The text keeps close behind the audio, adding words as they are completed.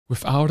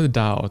Without a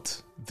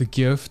doubt, the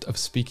gift of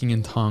speaking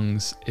in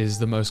tongues is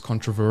the most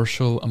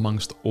controversial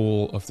amongst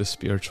all of the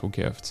spiritual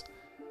gifts.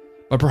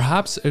 But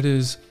perhaps it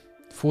is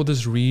for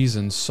this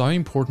reason so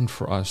important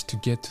for us to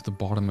get to the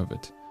bottom of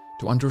it,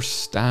 to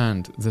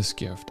understand this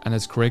gift and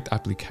its correct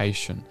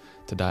application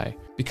today.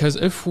 Because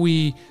if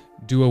we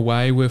do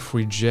away with,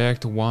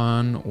 reject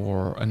one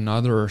or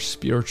another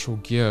spiritual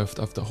gift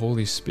of the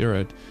Holy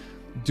Spirit,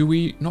 do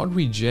we not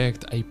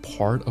reject a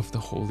part of the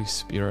Holy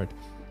Spirit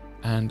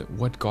and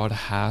what God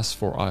has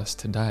for us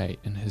today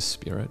in His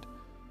Spirit?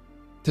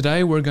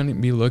 Today we're going to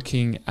be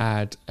looking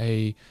at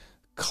a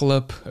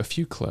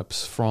few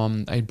clips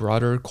from a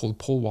brother called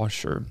Paul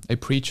Washer, a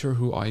preacher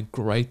who I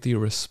greatly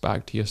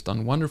respect. He has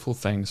done wonderful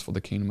things for the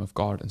kingdom of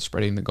God and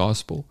spreading the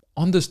gospel.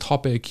 On this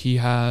topic, he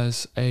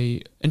has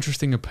an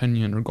interesting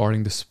opinion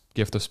regarding the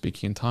gift of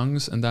speaking in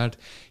tongues, and that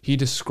he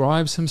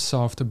describes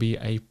himself to be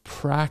a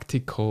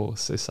practical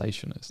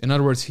cessationist. In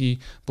other words, he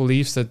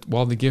believes that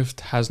while the gift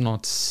has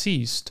not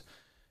ceased,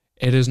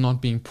 it is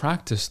not being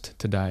practiced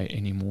today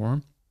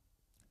anymore,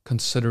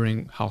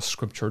 considering how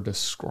Scripture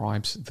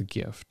describes the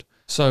gift.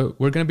 So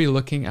we're going to be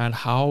looking at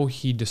how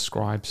he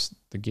describes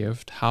the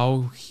gift,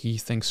 how he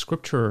thinks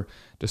Scripture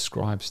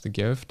describes the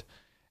gift,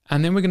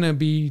 and then we're going to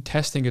be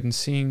testing it and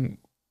seeing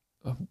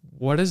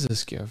what is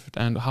this gift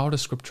and how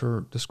does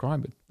Scripture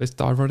describe it. Let's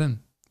dive right in.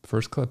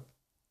 First clip.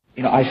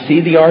 I see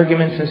the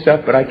arguments and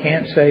stuff, but I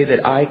can't say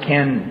that I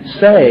can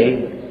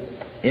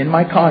say in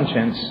my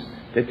conscience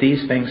that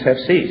these things have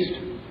ceased.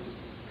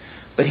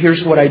 But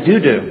here's what I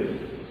do.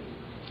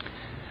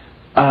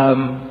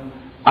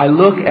 I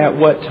look at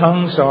what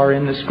tongues are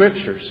in the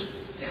Scriptures,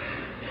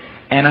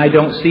 and I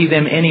don't see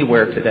them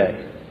anywhere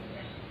today.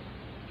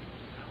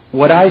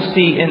 What I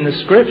see in the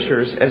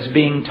Scriptures as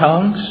being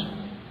tongues,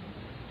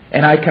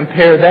 and I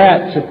compare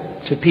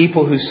that to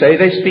people who say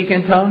they speak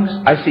in tongues,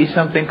 I see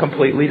something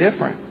completely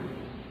different.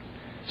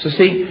 So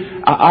see,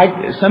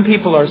 some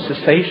people are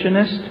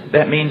cessationists.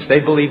 That means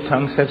they believe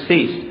tongues have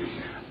ceased.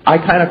 I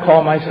kind of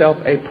call myself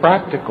a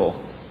practical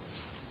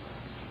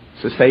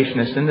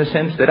cessationist in the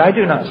sense that I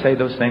do not say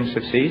those things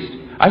have ceased.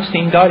 I've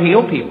seen God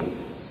heal people.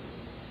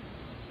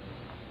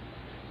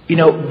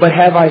 But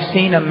have I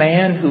seen a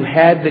man who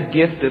had the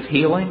gift of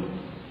healing?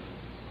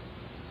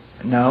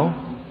 No.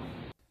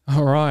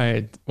 All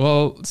right.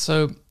 Well,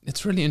 so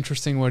it's really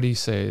interesting what he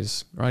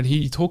says, right?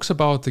 He talks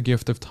about the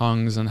gift of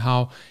tongues and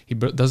how he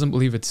doesn't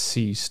believe it's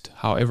ceased.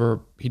 However,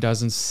 he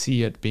doesn't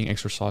see it being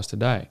exercised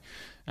today.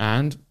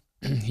 And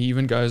he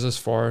even goes as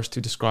far as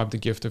to describe the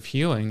gift of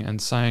healing and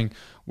saying,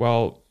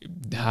 well,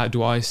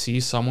 do I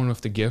see someone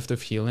with the gift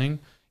of healing?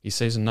 He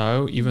says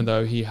no, even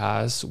though he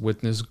has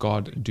witnessed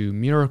God do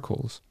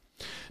miracles.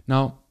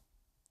 Now,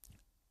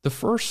 the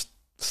first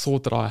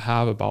thought that I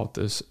have about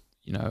this,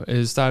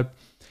 is that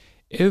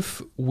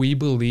if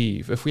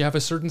we have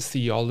a certain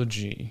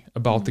theology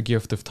about the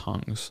gift of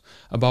tongues,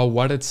 about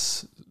what it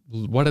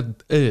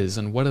is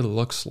and what it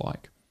looks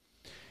like,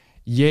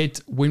 yet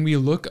when we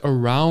look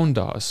around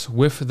us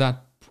with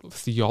that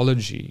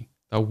theology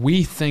that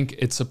we think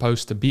it's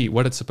supposed to be,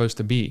 what it's supposed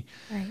to be,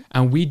 right,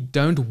 and we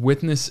don't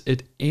witness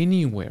it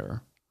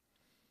anywhere,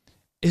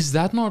 is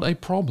that not a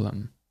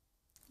problem?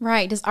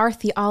 Right. Does our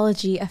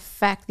theology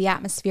affect the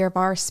atmosphere of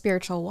our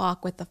spiritual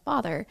walk with the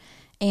Father?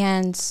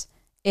 And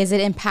is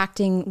it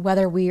impacting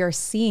whether we are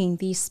seeing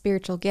these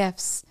spiritual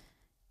gifts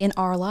in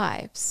our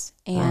lives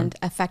and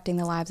affecting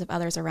the lives of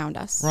others around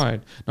us?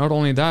 Right. Not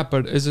only that,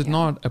 but is it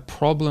not a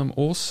problem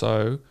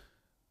also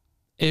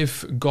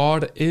if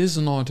God is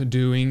not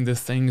doing the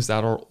things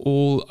that are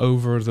all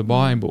over the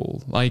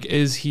Bible? Like,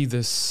 is He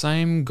the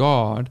same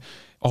God?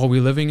 Are we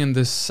living in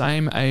the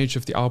same age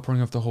of the outpouring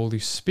of the Holy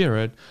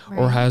Spirit? Right.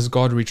 Or has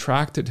God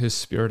retracted His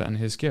Spirit and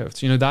His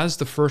gifts? That is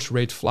the first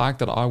red flag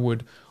that I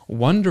would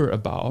wonder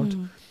about.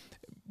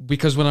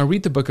 Because when I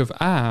read the book of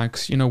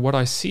Acts, what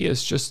I see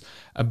is just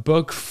a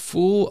book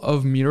full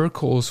of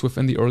miracles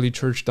within the early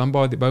church done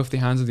by both the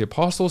hands of the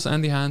apostles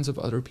and the hands of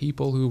other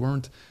people who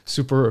weren't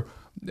super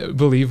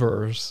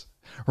believers,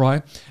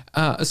 right?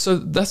 So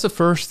that's the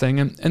first thing.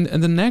 And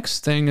the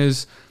next thing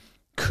is,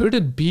 could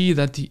it be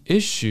that the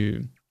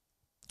issue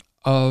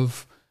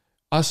of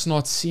us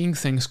not seeing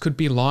things could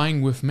be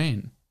lying with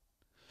men?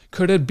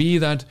 Could it be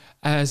that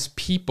as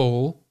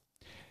people,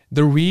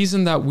 the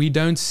reason that we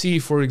don't see,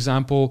 for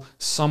example,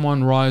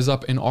 someone rise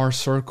up in our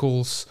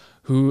circles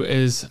who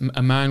is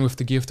a man with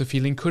the gift of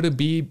healing, could it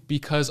be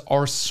because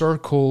our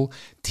circle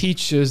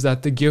teaches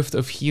that the gift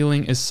of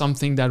healing is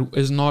something that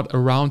is not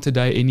around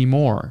today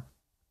anymore?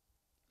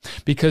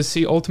 Because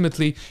see,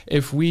 ultimately,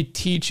 if we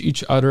teach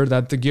each other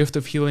that the gift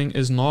of healing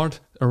is not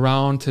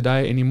around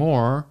today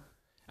anymore,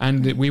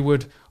 and we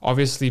would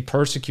obviously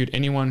persecute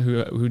anyone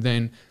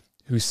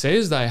who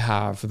says they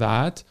have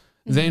that,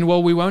 then,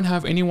 we won't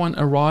have anyone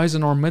arise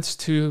in our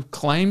midst who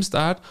claims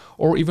that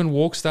or even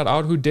walks that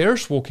out, who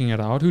dares walking it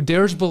out, who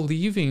dares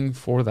believing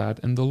for that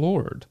in the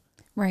Lord.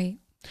 Right.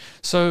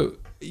 So,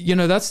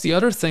 that's the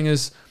other thing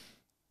is,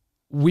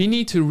 we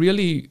need to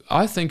really,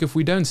 I think if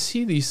we don't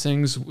see these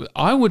things,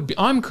 I would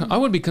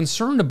be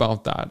concerned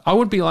about that. I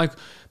would be like,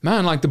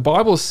 man, like the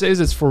Bible says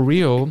it's for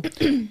real,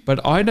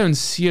 but I don't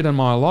see it in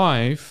my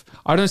life.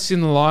 I don't see it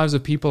in the lives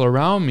of people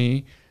around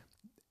me.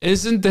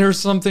 Isn't there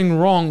something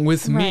wrong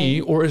with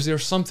me, or is there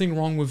something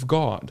wrong with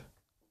God?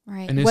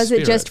 Right. Was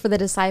it just for the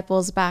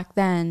disciples back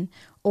then,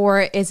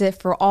 or is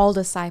it for all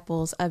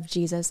disciples of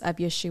Jesus, of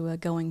Yeshua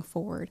going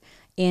forward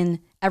in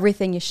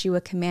everything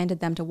Yeshua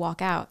commanded them to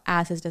walk out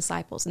as his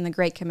disciples in the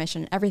Great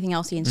Commission, everything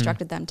else he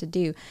instructed them to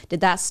do?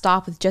 Did that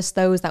stop with just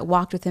those that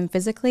walked with him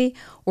physically,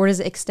 or does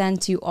it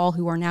extend to all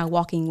who are now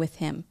walking with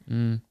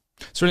him?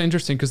 It's really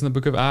interesting because in the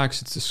book of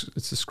Acts,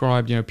 it's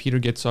described, Peter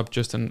gets up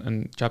just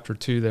in chapter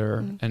 2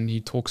 there, and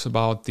he talks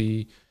about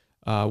the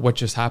what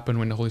just happened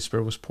when the Holy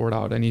Spirit was poured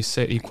out. And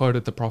he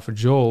quoted the prophet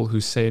Joel, who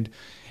said,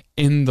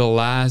 in the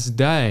last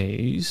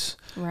days,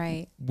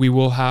 we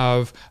will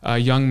have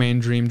young men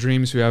dream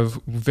dreams, we have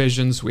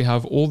visions, we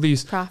have all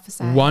these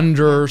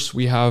wonders,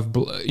 we have,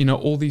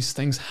 all these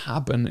things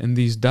happen in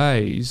these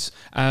days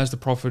as the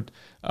prophet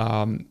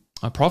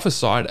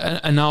prophesied.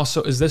 And now,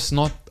 so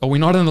are we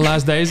not in the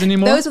last days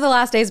anymore? Those were the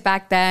last days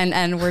back then,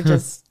 and we're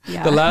just,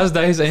 the last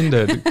days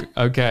ended.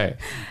 Okay.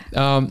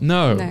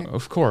 No,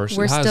 of course.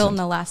 We're still in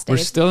the last days.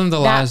 We're still in the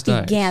last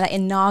days. That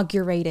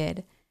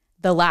inaugurated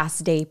the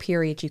last day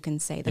period, you can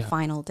say, the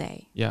final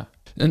day. Yeah.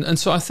 And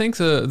so I think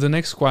the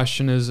next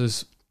question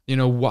is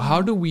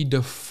how do we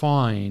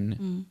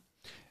define,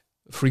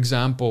 for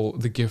example,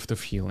 the gift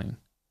of healing?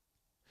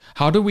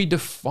 How do we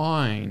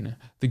define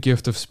the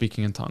gift of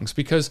speaking in tongues?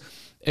 Because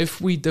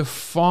if we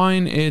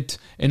define it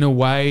in a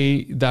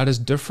way that is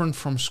different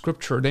from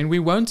Scripture, then we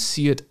won't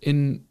see it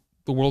in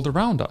the world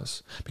around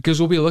us, because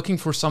we'll be looking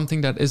for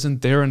something that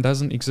isn't there and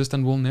doesn't exist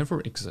and will never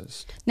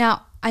exist.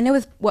 Now, I know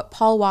with what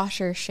Paul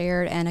Washer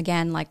shared, and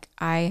again, like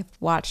I've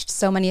watched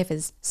so many of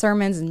his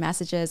sermons and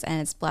messages,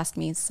 and it's blessed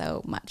me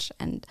so much.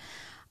 And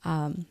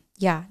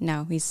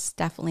he's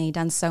definitely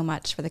done so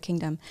much for the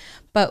kingdom.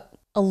 But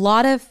a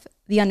lot of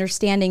the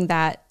understanding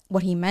that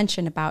what he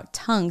mentioned about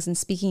tongues and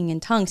speaking in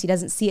tongues, he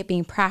doesn't see it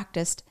being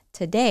practiced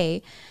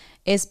today,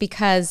 is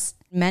because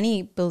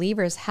many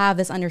believers have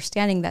this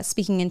understanding that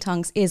speaking in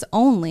tongues is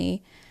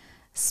only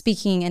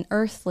speaking an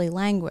earthly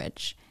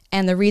language.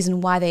 And the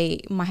reason why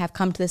they might have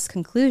come to this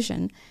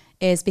conclusion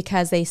is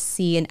because they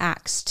see in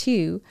Acts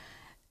 2,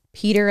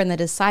 Peter and the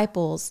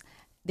disciples,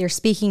 they're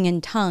speaking in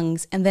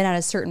tongues. And then at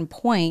a certain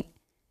point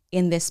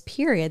in this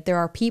period, there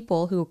are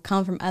people who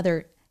come from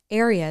other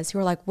areas who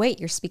are like, wait,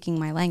 you're speaking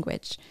my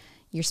language.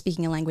 You're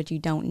speaking a language you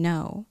don't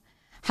know.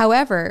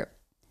 However,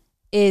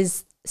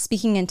 is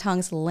speaking in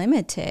tongues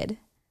limited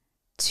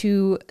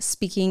to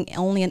speaking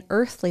only an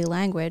earthly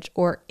language,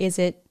 or is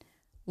it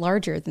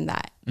larger than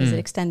that? Does it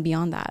extend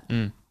beyond that?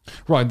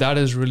 Right, that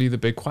is really the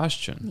big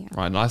question,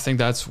 right? And I think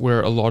that's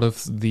where a lot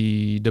of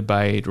the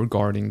debate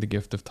regarding the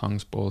gift of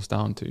tongues boils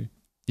down to.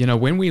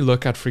 When we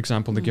look at, for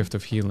example, the gift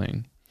of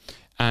healing,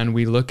 and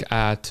we look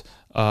at,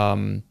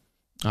 what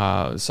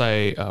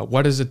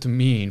is it to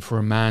mean for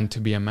a man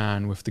to be a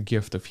man with the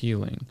gift of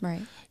healing?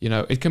 Right.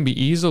 It can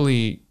be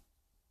easily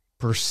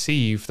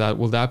perceive that,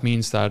 that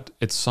means that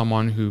it's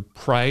someone who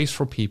prays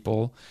for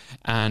people,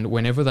 and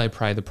whenever they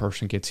pray, the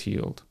person gets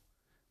healed,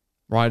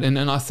 right? And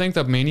I think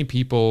that many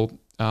people,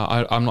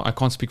 I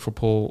can't speak for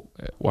Paul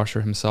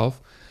Washer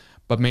himself,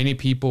 but many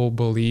people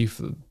believe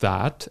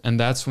that, and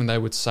that's when they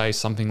would say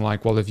something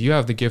like, well, if you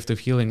have the gift of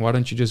healing, why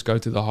don't you just go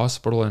to the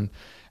hospital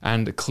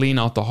and clean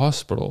out the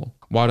hospital?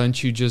 Why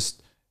don't you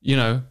just,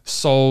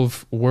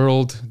 solve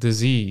world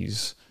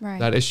disease,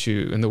 that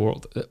issue in the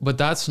world? But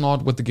that's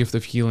not what the gift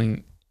of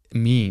healing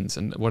means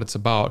and what it's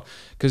about,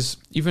 because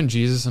even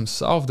Jesus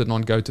himself did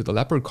not go to the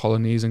leper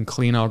colonies and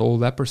clean out all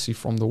leprosy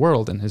from the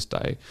world in his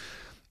day.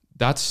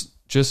 That's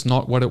just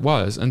not what it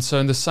was. And so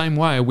in the same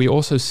way, we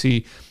also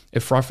see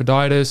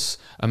Epaphroditus,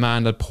 a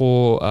man that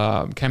Paul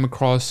came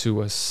across who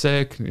was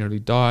sick, nearly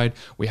died.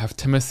 We have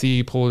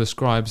Timothy. Paul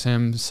describes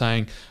him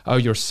saying, oh,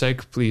 you're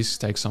sick, please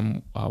take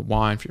some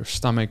wine for your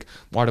stomach.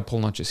 Why did Paul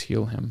not just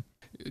heal him?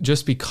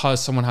 Just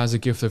because someone has a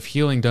gift of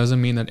healing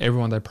doesn't mean that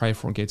everyone they pray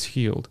for gets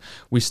healed.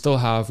 We still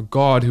have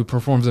God who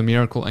performs a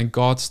miracle, and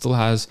God still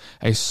has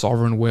a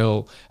sovereign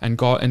will, and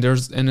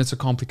it's a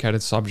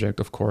complicated subject,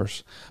 of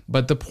course.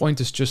 But the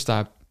point is just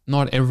that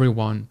not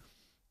everyone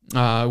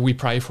we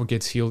pray for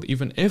gets healed,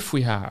 even if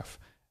we have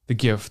the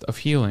gift of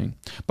healing.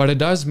 But it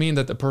does mean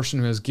that the person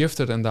who is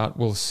gifted in that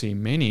will see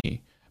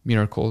many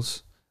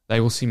miracles. They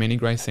will see many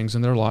great things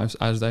in their lives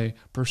as they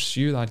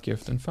pursue that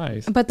gift in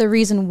faith. But the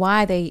reason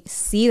why they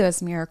see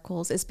those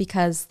miracles is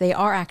because they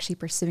are actually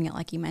pursuing it,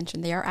 like you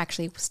mentioned. They are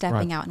actually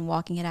stepping out and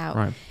walking it out.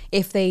 Right.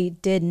 If they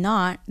did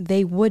not,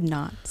 they would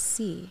not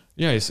see.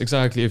 Yes,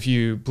 exactly. If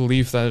you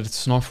believe that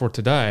it's not for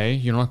today,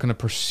 you're not going to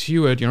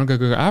pursue it. You're not going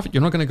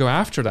to go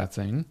after that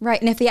thing. Right.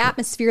 And if the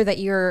atmosphere that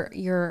you're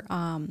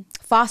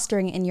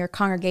fostering in your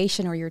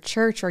congregation or your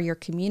church or your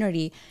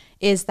community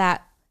is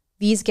that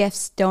these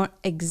gifts don't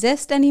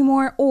exist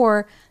anymore,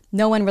 or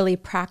no one really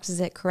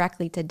practices it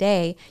correctly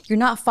today, you're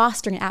not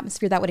fostering an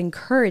atmosphere that would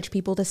encourage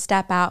people to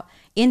step out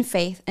in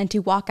faith and to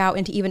walk out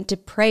and to even to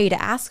pray,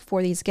 to ask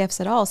for these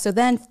gifts at all. So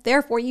then,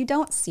 therefore, you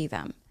don't see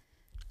them.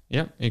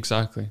 Yeah,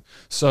 exactly.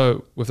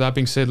 So with that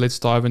being said, let's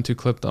dive into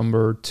clip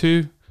number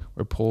 2,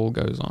 where Paul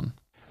goes on.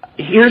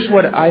 Here's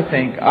what I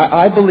think.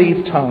 I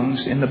believe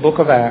tongues in the book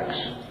of Acts,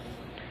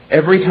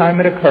 every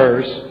time it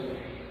occurs,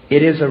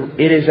 it is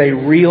a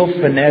real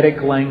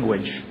phonetic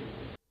language.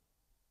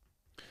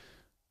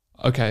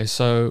 Okay,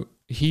 so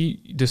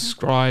he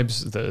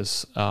describes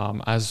this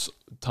as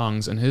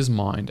tongues in his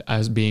mind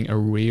as being a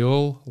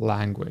real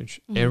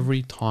language.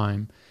 Every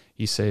time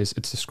he says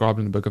it's described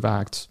in the book of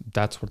Acts,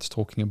 that's what it's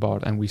talking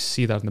about. And we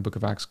see that in the book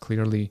of Acts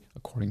clearly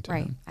according to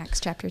him. Acts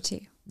chapter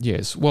 2.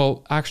 Yes,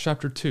 well, Acts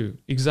chapter 2,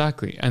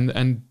 exactly.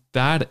 And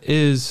that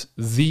is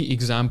the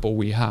example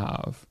we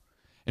have.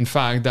 In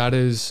fact, that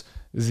is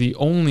the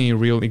only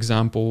real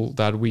example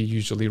that we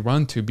usually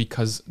run to,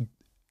 because,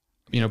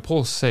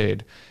 Paul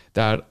said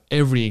that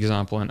every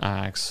example in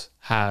Acts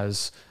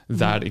has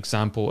that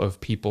example of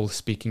people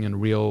speaking in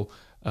real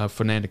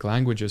phonetic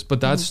languages,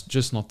 but that's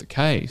just not the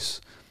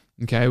case.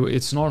 Okay,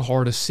 it's not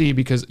hard to see,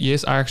 because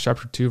yes, Acts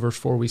chapter 2 verse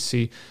 4, we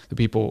see the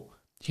people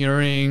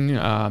hearing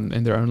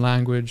in their own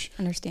language,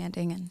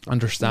 understanding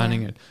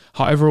it.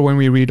 However, when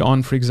we read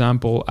on, for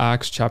example,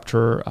 Acts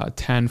chapter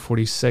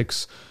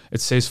 10:46,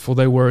 it says, "For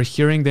they were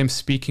hearing them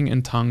speaking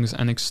in tongues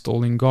and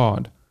extolling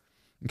God."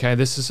 Okay,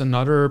 this is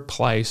another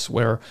place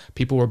where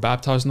people were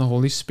baptized in the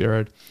Holy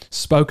Spirit,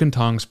 spoke in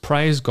tongues,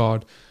 praised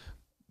God,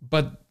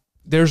 but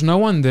there's no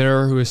one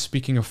there who is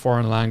speaking a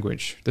foreign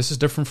language. This is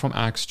different from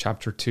Acts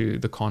chapter 2,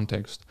 the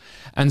context.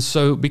 And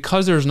so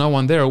because there's no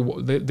one there,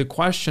 the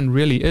question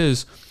really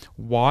is,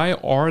 why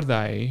are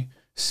they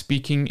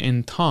speaking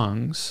in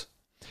tongues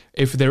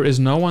if there is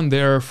no one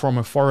there from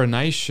a foreign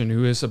nation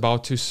who is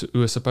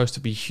supposed to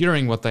be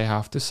hearing what they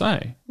have to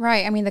say?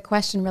 Right. I mean, the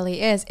question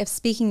really is, if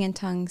speaking in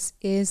tongues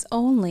is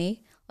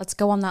only, let's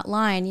go on that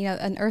line,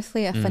 an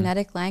earthly, a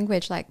phonetic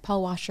language like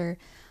Paul Washer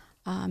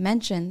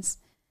mentions,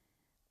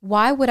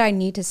 why would I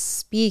need to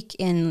speak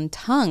in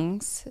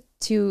tongues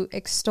to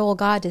extol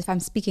God if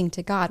I'm speaking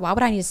to God? Why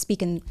would I need to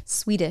speak in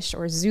Swedish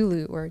or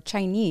Zulu or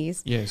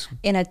Chinese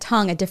in a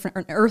tongue, an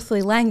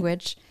earthly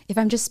language, if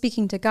I'm just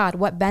speaking to God?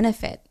 What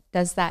benefit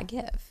does that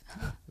give?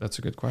 That's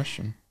a good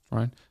question,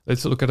 right?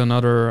 Let's look at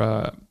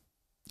another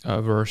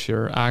verse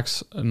here,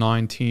 Acts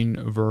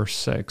 19, verse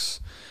 6.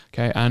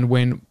 Okay, and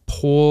when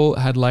Paul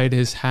had laid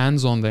his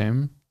hands on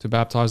them to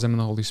baptize them in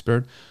the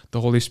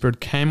Holy Spirit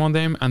came on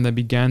them, and they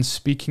began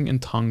speaking in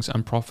tongues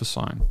and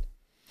prophesying.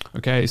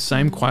 Okay,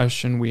 same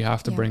question we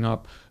have to bring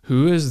up.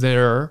 Who is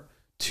there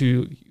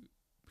to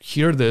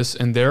hear this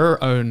in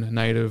their own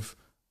native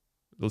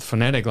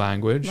phonetic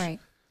language? Right.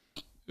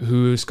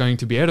 Who is going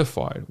to be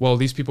edified? Well,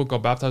 these people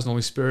got baptized in the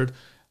Holy Spirit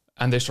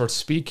and they start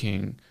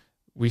speaking.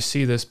 We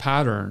see this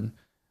pattern,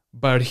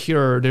 but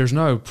here there's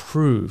no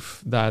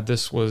proof that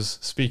this was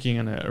speaking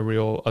in a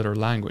real other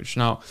language.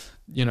 Now,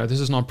 this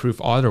is not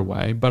proof either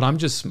way, but I'm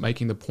just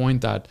making the point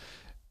that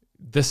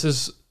this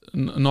is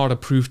not a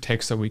proof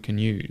text that we can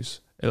use.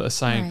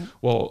 Saying,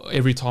 well,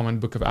 every time in the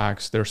book of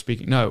Acts they're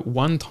speaking. No,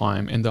 one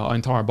time in the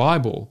entire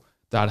Bible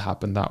that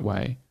happened that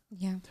way.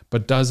 Yeah.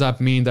 But does that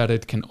mean that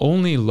it can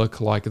only look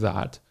like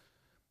that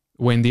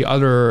when the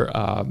other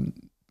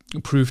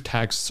proof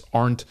texts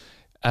aren't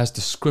as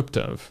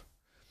descriptive?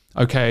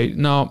 Okay,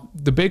 now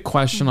the big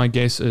question, I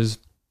guess, is,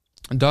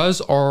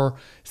 does our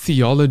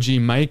theology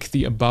make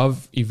the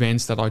above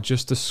events that I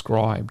just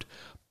described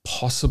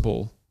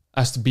possible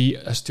as to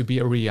be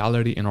a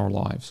reality in our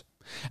lives?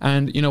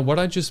 And what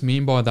I just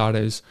mean by that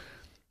is,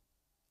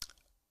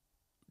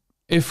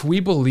 if we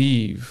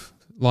believe,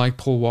 like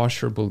Paul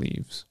Washer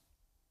believes,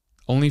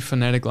 only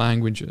phonetic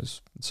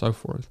languages and so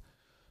forth,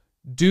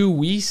 do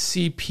we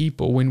see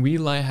people, when we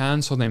lay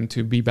hands on them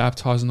to be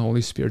baptized in the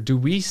Holy Spirit, do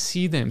we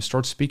see them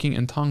start speaking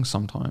in tongues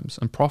sometimes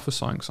and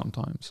prophesying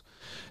sometimes?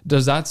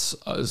 Does that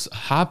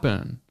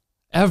happen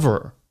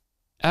ever,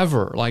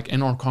 like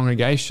in our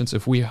congregations,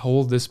 if we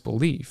hold this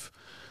belief?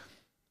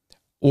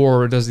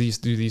 Or do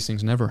these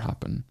things never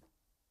happen?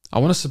 I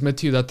want to submit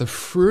to you that the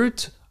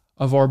fruit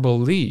of our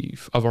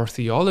belief, of our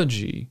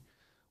theology,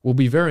 will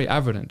be very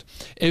evident.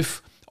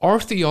 If our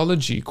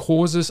theology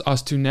causes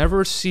us to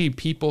never see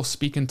people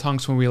speak in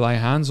tongues when we lay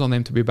hands on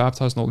them to be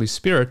baptized in the Holy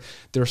Spirit,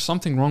 there's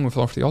something wrong with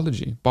our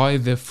theology by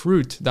the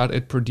fruit that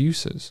it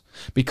produces,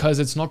 because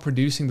it's not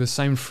producing the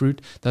same fruit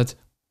that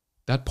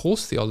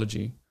Paul's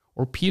theology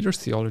or Peter's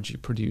theology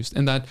produced,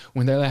 and that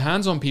when they lay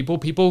hands on people,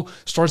 people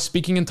start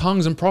speaking in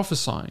tongues and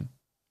prophesying.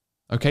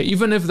 Okay,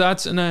 even if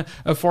that's in a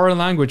foreign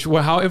language,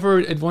 well, however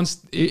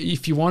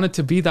if you want it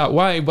to be that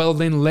way, well,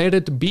 then let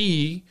it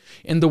be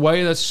in the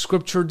way that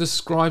Scripture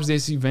describes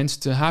these events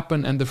to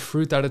happen and the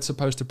fruit that it's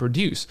supposed to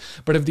produce.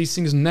 But if these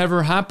things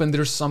never happen,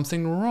 there's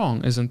something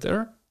wrong, isn't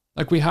there?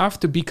 Like, we have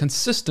to be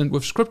consistent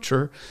with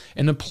Scripture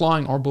in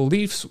applying our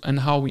beliefs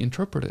and how we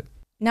interpret it.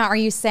 Now, are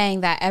you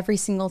saying that every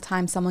single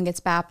time someone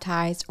gets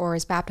baptized or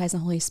is baptized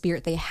in the Holy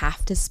Spirit, they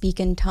have to speak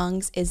in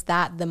tongues? Is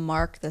that the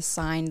mark, the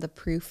sign, the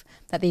proof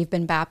that they've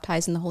been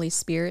baptized in the Holy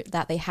Spirit,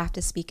 that they have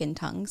to speak in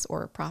tongues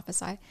or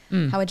prophesy?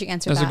 How would you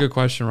answer that? That's a good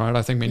question, right?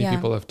 I think many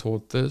people have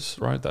taught this,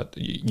 right? That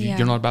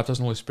you're not baptized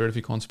in the Holy Spirit if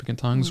you can't speak in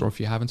tongues or if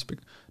you haven't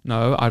spoken.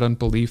 No, I don't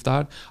believe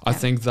that. I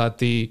think that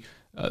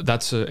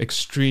that's an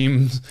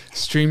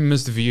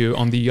extremist view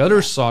on the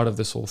other side of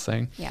this whole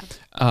thing.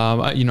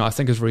 I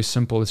think it's very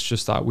simple. It's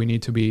just that we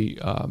need to be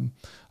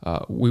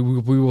we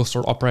will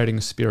start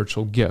operating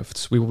spiritual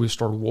gifts. We will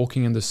start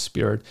walking in the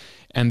Spirit,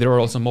 and there are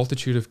also a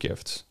multitude of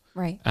gifts,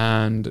 right?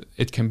 And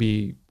it can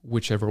be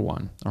whichever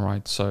one. All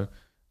right, so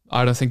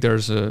I don't think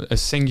there's a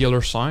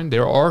singular sign.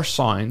 There are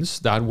signs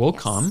that will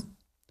come,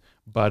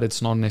 but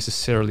it's not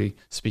necessarily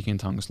speaking in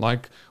tongues.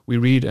 Like we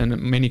read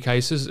in many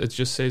cases, it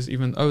just says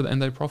even,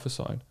 and they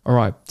prophesied. All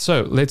right,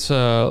 so let's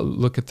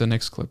look at the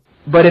next clip.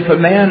 But if a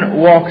man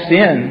walks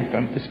in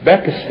from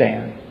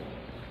Uzbekistan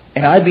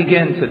and I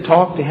begin to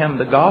talk to him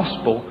the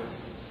gospel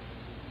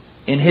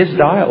in his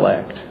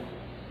dialect,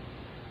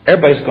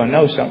 everybody's going to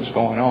know something's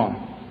going on.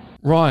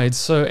 Right,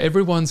 so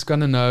everyone's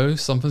going to know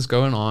something's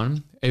going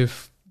on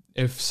if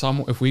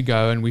we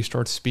go and we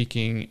start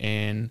speaking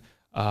in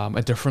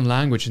a different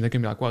language, and they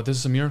can be like, wow, this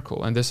is a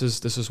miracle, and this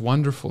is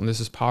wonderful, and this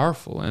is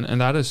powerful,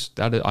 and that is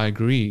I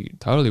agree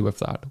totally with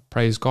that.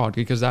 Praise God,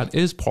 because that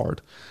is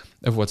part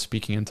of what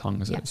speaking in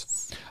tongues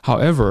is.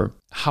 However,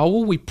 how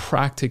will we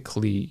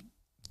practically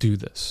do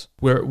this?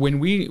 When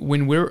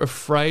we're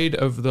afraid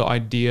of the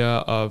idea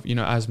of,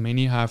 as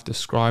many have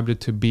described it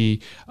to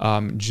be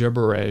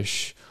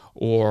gibberish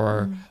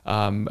or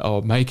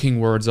making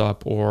words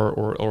up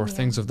or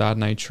things of that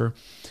nature.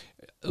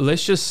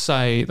 Let's just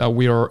say that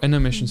we are in a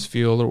missions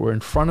field, or we're in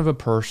front of a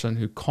person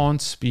who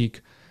can't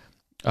speak,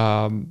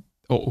 or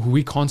who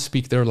we can't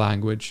speak their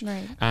language,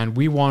 and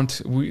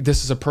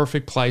this is a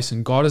perfect place,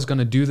 and God is going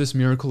to do this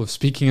miracle of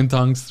speaking in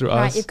tongues through us.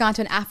 Right, you've gone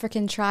to an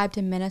African tribe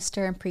to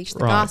minister and preach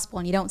the gospel,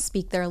 and you don't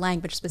speak their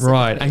language specifically.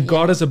 Right, and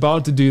God is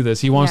about to do this.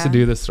 He wants to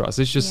do this through us.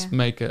 Let's just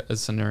make a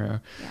scenario.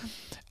 Yeah.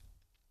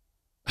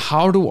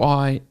 How do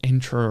I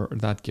enter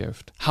that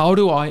gift? How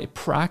do I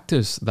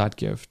practice that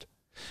gift?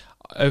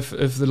 If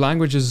the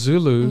language is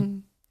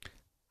Zulu,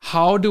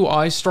 how do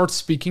I start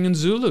speaking in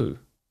Zulu?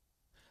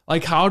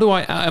 Like, how do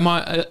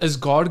is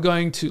God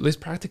going to, let's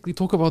practically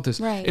talk about this.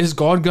 Right. Is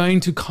God going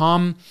to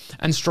come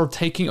and start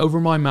taking over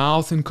my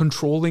mouth and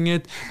controlling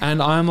it,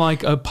 and I'm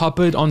like a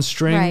puppet on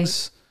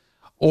strings? Right.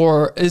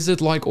 Or is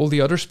it like all the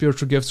other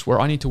spiritual gifts where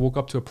I need to walk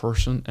up to a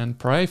person and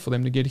pray for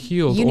them to get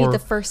healed? You need the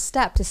first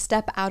step to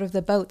step out of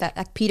the boat that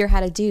like Peter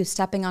had to do,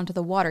 stepping onto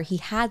the water. He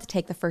had to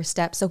take the first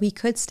step so he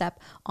could step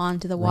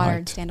onto the water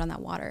and stand on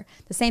that water.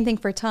 The same thing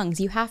for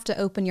tongues. You have to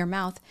open your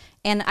mouth,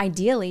 and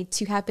ideally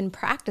to have been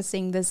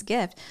practicing this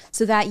gift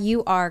so that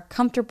you are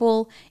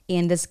comfortable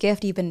in this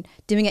gift. You've been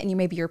doing it in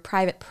maybe your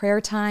private prayer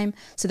time,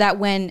 so that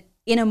when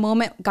in a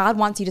moment God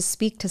wants you to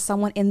speak to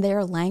someone in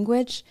their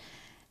language,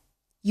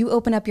 you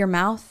open up your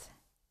mouth,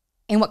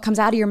 and what comes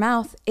out of your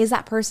mouth is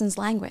that person's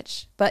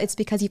language. But it's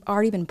because you've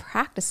already been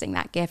practicing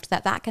that gift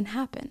that can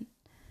happen.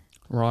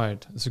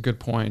 Right. That's a good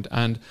point.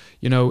 And,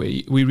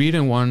 we read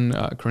in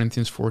 1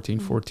 Corinthians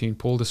 14:14,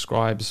 Paul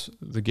describes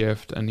the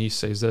gift, and he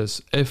says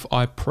this: if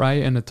I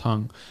pray in a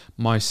tongue,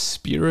 my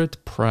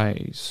spirit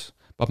prays,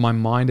 but my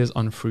mind is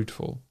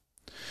unfruitful.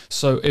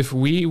 So if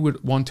we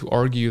would want to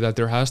argue that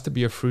there has to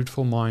be a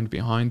fruitful mind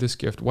behind this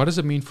gift, what does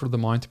it mean for the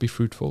mind to be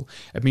fruitful?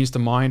 It means the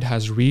mind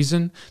has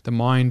reason. The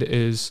mind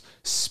is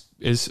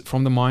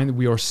from the mind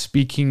we are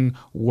speaking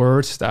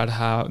words that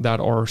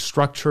are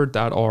structured,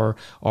 that are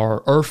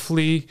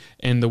earthly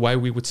in the way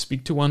we would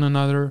speak to one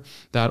another,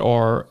 that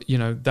are,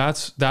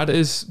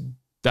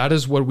 that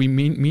is what we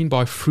mean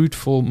by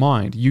fruitful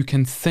mind. You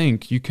can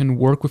think, you can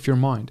work with your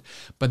mind.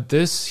 But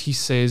this, he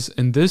says,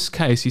 in this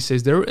case, he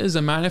says there is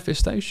a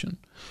manifestation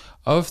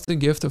of the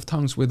gift of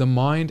tongues where the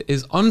mind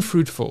is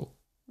unfruitful.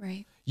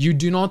 Right.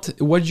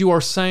 What you are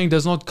saying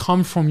does not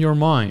come from your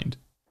mind.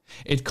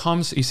 It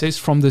comes, he says,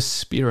 from the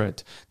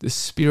Spirit. The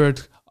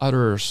Spirit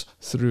utters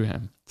through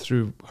him,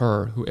 through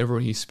her,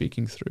 whoever he's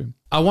speaking through.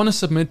 I want to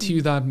submit to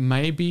you that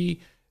maybe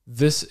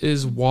this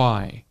is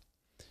why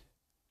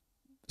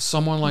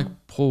someone like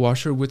Paul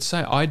Washer would say,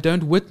 I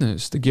don't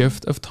witness the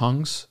gift of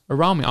tongues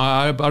around me.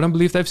 I don't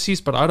believe they've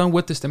ceased, but I don't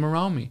witness them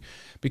around me.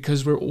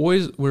 Because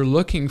we're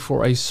looking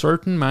for a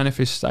certain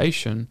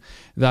manifestation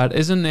that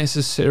isn't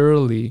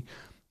necessarily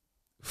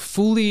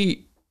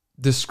fully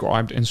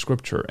described in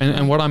Scripture.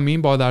 And what I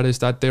mean by that is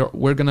that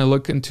we're going to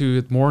look into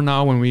it more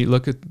now when we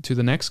look to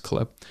the next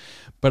clip.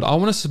 But I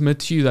want to submit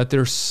to you that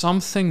there's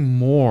something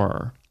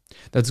more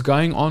that's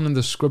going on in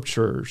the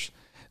Scriptures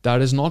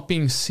that is not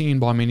being seen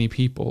by many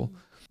people.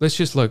 Let's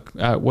just look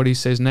at what he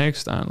says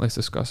next, and let's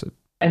discuss it.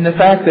 And the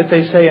fact that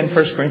they say in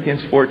 1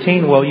 Corinthians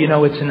 14,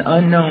 it's an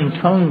unknown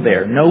tongue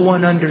there. No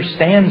one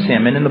understands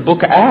him. And in the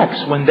book of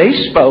Acts, when they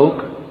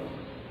spoke,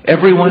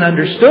 everyone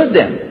understood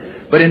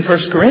them. But in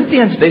 1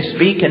 Corinthians, they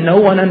speak and no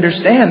one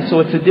understands, so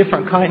it's a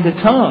different kind of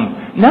tongue.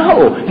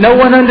 No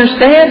one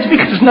understands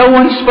because no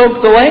one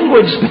spoke the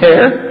language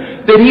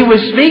there that he was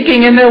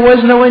speaking, and there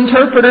was no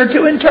interpreter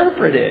to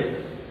interpret it.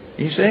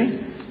 You see?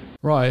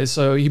 Right,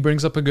 so he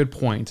brings up a good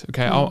point.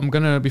 Okay, I'm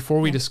gonna, before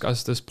we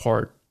discuss this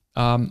part,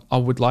 I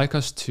would like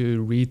us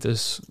to read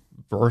this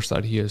verse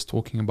that he is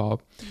talking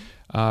about.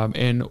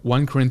 In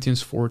 1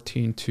 Corinthians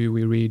 14:2,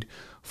 we read,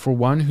 "For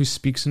one who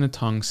speaks in a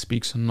tongue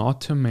speaks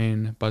not to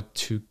men, but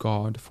to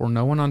God. For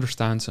no one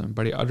understands him,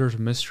 but he utters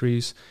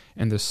mysteries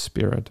in the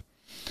Spirit."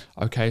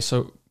 Okay,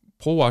 so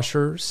Paul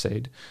Washer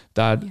said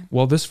that,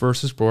 well, this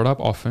verse is brought up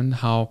often,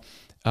 how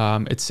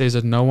it says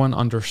that no one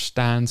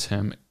understands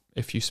him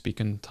if you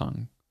speak in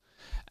tongue.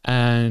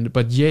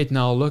 But yet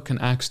now look in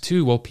Acts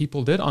 2, well,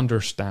 people did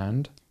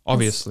understand,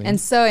 obviously. And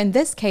so in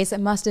this case, it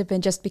must have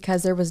been just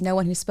because there was no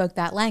one who spoke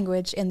that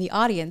language in the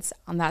audience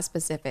on that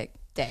specific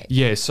day.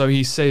 Yes, so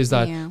he says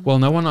that, well,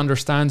 no one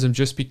understands him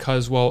just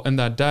because, well, in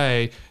that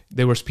day,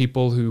 there was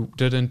people who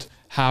didn't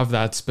have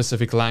that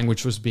specific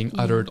language was being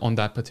uttered on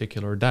that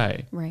particular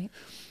day. Right.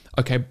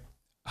 Okay,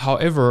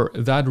 however,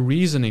 that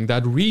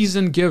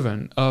reason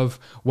given of,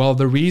 well,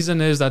 the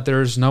reason is that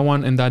there's no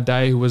one in that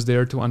day who was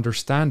there to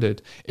understand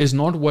it, is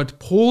not what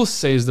Paul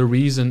says the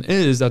reason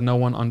is that no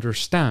one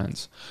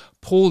understands.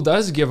 Paul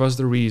does give us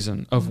the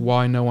reason of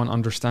why no one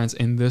understands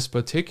in this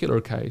particular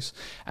case.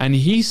 And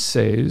he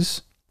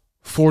says,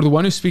 "For the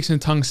one who speaks in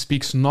tongues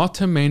speaks not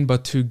to men,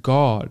 but to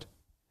God."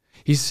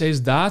 He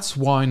says that's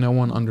why no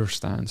one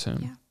understands him.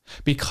 Yeah.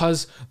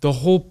 Because the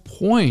whole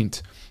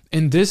point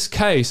in this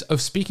case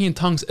of speaking in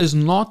tongues is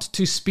not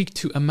to speak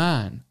to a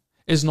man,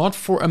 is not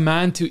for a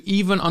man to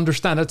even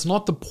understand. That's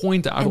not the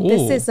point at all.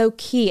 This is so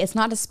key. It's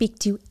not to speak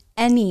to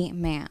any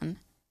man.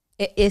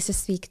 It is to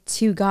speak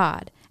to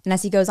God. And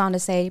as he goes on to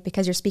say,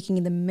 because you're speaking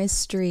in the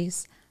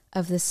mysteries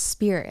of the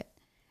Spirit.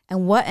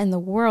 And what in the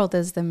world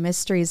is the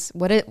mysteries?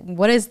 What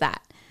is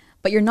that?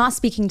 But you're not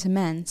speaking to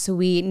men. So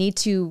we need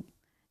to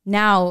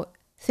now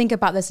think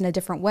about this in a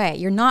different way.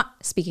 You're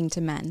not speaking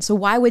to men. So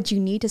why would you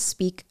need to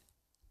speak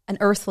an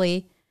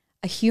earthly,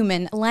 a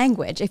human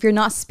language if you're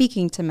not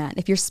speaking to men,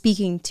 if you're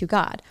speaking to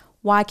God?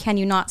 Why can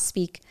you not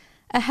speak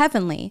a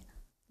heavenly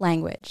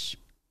language?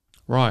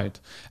 Right.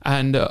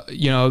 And,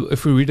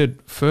 if we read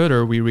it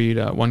further, we read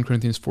 1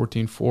 Corinthians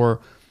 14:4,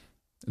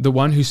 "The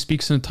one who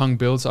speaks in a tongue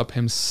builds up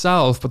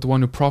himself, but the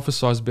one who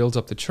prophesies builds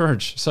up the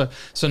church."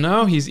 So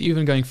now he's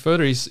even going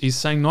further. He's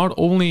saying not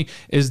only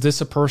is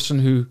this a person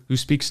who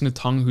speaks in a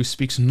tongue, who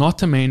speaks not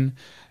to men,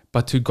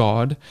 but to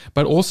God,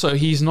 but also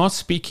he's not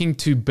speaking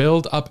to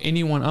build up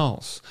anyone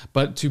else,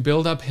 but to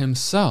build up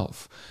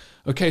himself.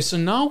 Okay, so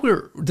now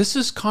this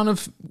is kind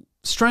of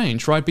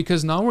strange, right?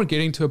 Because now we're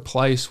getting to a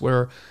place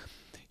where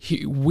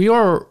we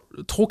are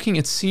talking,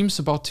 it seems,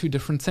 about two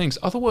different things.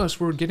 Otherwise,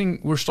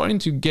 we're starting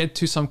to get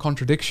to some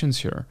contradictions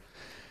here.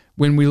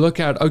 When we look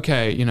at,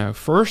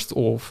 first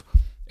off,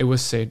 it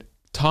was said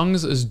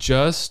tongues is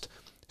just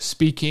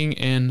speaking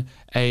in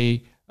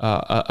a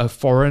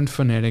foreign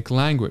phonetic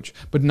language.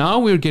 But now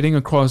we're getting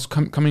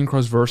coming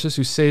across verses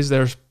who says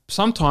there's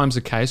sometimes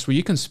a case where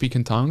you can speak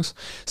in tongues,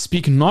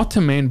 speak not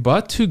to men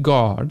but to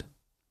God.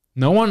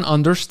 No one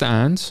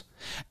understands.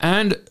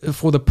 And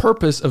for the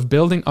purpose of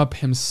building up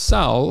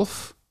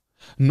himself,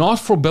 not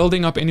for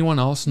building up anyone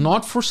else,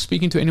 not for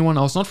speaking to anyone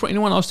else, not for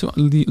anyone else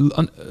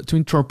to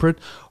interpret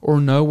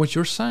or know what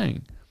you're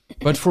saying,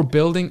 but for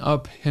building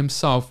up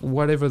himself,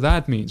 whatever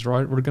that means,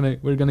 right? We're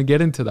gonna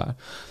get into that.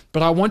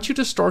 But I want you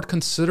to start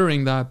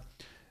considering that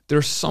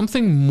there's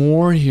something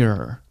more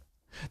here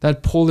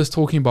that Paul is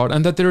talking about,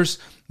 and that there's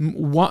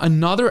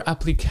another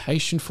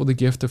application for the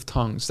gift of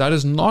tongues. That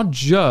is not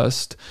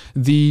just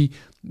the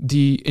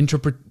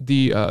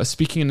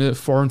speaking in a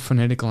foreign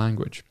phonetic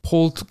language.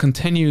 Paul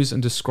continues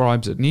and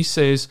describes it, and he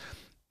says,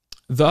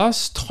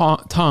 "Thus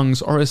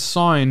tongues are a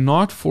sign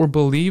not for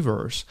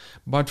believers,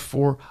 but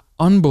for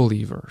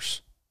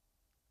unbelievers."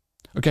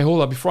 Okay,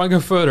 hold up. Before I go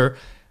further,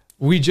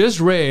 we just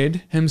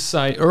read him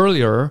say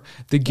earlier,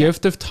 the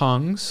gift of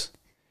tongues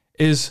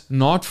is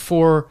not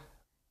for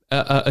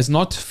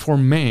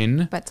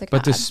men,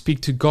 but to speak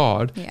to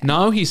God. Yeah.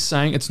 Now he's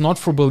saying it's not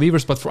for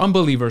believers, but for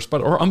unbelievers.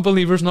 But are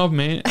unbelievers not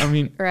men? I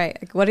mean, right?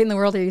 Like, what in the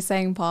world are you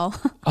saying, Paul?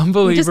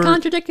 Unbelievers. You just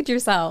contradicted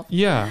yourself.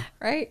 Yeah.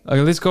 Right.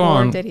 Okay, let's go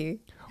on. Or did he?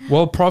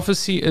 Well,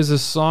 prophecy is a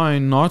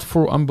sign not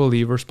for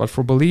unbelievers, but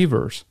for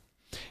believers.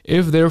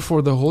 If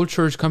therefore the whole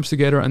church comes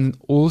together and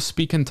all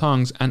speak in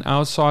tongues, and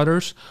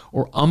outsiders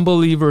or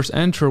unbelievers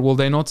enter, will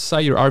they not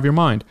say you're out of your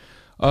mind?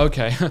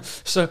 Okay,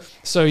 so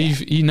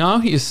now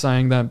he is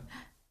saying that,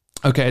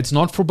 okay, it's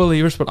not for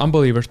believers, but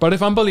unbelievers. But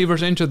if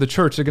unbelievers enter the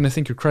church, they're going to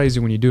think you're crazy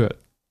when you do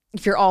it.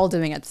 If you're all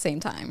doing it at the same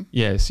time.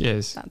 Yes.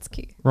 That's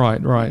key.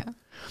 Right. Yeah.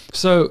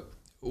 So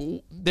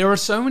there are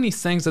so many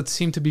things that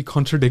seem to be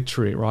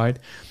contradictory, right?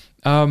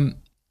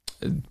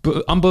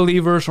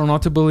 Unbelievers or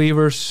not to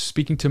believers,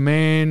 speaking to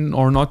men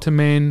or not to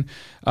men,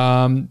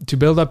 to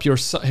build up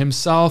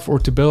himself or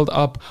to build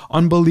up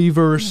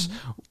unbelievers.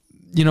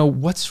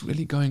 Mm-hmm. What's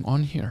really going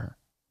on here?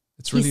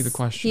 It's really the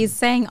question. He's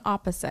saying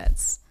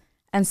opposites.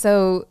 And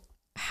so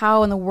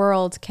how in the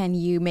world can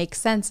you make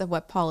sense of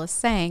what Paul is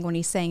saying when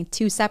he's saying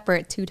two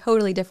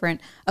totally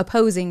different,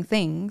 opposing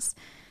things,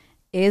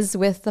 is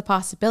with the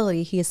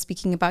possibility he is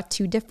speaking about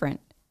two different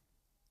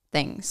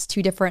things,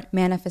 two different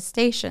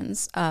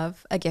manifestations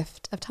of a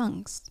gift of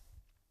tongues.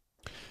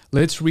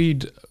 Let's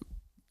read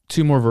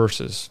 2 more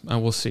verses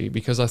and we'll see,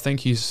 because I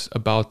think he's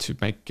about to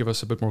give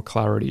us a bit more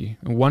clarity.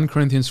 In 1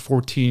 Corinthians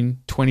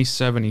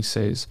 14:27, he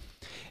says,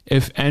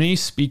 "If any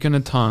speak in a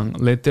tongue,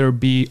 let there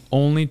be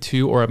only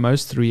 2 or at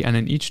most 3, and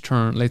in each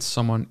turn let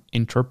someone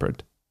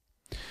interpret.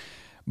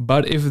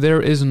 But if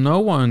there is no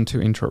one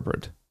to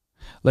interpret,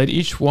 let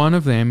each one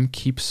of them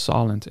keep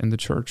silent in the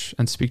church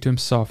and speak to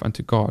himself and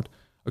to God."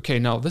 Okay,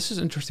 now this is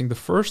interesting. The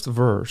first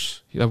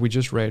verse that we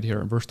just read here,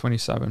 in verse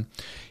 27,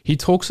 he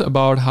talks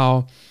about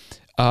how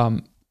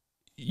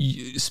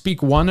you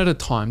speak one at a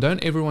time.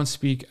 Don't everyone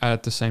speak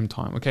at the same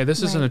time. Okay,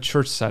 this is in a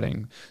church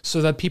setting,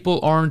 so that people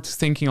aren't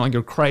thinking like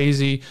you're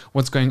crazy,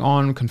 what's going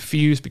on,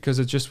 confused, because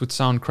it just would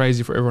sound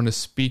crazy for everyone to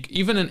speak,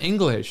 even in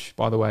English,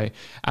 by the way,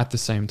 at the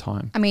same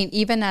time. I mean,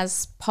 even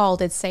as Paul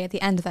did say at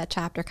the end of that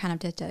chapter, kind of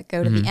did to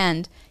go to the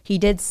end, he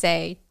did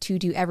say to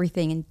do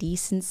everything in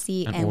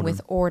decency and with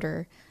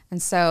order.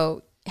 And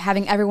so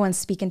having everyone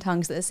speak in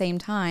tongues at the same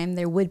time,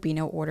 there would be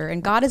no order.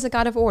 And God is a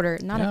God of order,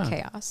 not of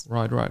chaos.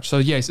 Right. So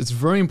yes, it's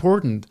very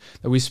important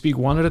that we speak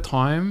one at a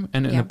time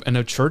and in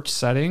a church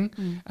setting,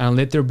 and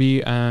let there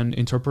be an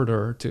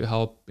interpreter to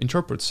help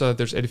interpret, so that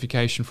there's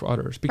edification for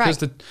others. Because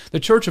the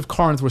church of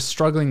Corinth was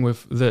struggling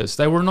with this.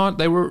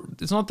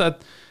 It's not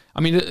that,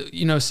 I mean,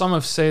 you know, some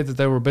have said that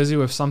they were busy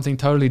with something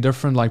totally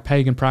different, like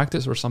pagan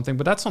practice or something,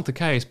 but that's not the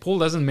case. Paul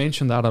doesn't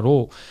mention that at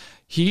all.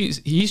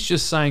 He's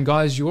just saying,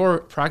 guys, you're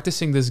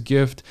practicing this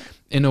gift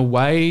in a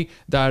way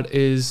that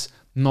is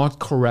not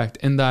correct,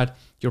 in that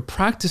you're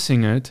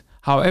practicing it.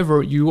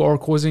 However, you are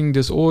causing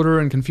disorder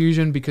and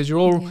confusion because you're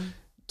all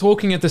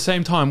talking at the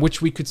same time,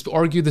 which we could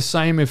argue the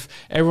same if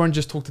everyone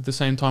just talked at the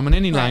same time in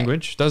any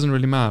language. Doesn't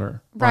really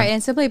matter. Right.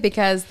 And simply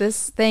because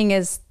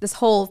this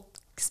whole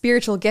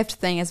spiritual gift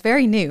thing is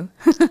very new.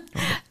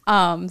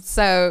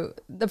 So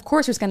of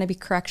course there's going to be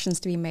corrections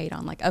to be made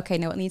on, like, okay,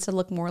 no, it needs to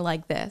look more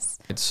like this.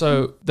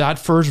 So that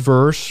first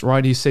verse,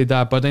 right, he said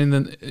that, but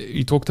then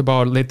he talked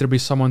about let there be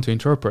someone to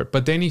interpret.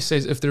 But then he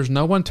says, if there's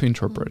no one to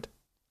interpret,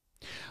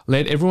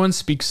 let everyone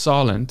speak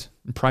silent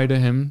and pray to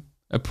him,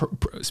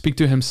 speak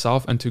to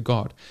himself and to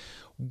God.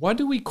 What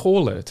do we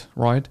call it,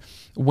 right,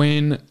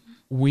 when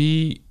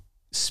we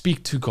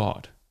speak to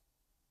God?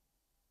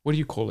 What do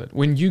you call it?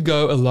 When you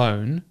go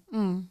alone,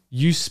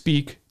 you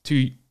speak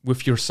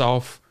with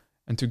yourself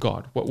and to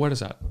God. What is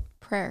that?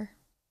 Prayer.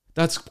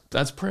 That's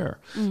prayer.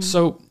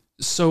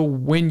 So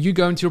when you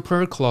go into your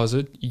prayer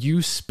closet,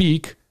 you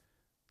speak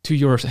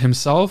to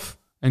himself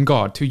and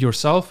God, to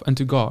yourself and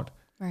to God.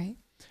 Right.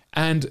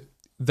 And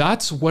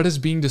that's what is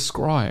being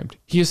described.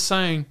 He is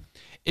saying,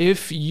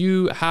 if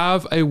you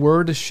have a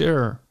word to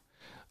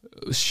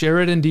share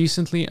it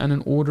indecently and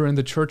in order in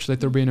the church. Let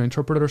there be an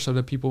interpreter so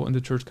that people in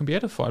the church can be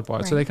edified by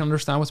it, so they can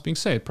understand what's being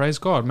said. Praise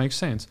God, makes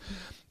sense.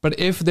 But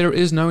if there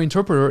is no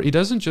interpreter, he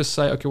doesn't just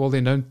say, okay, well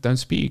then don't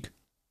speak.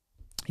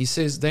 He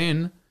says,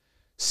 then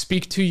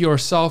speak to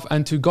yourself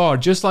and to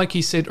God. Just like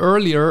he said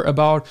earlier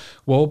about,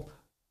 well,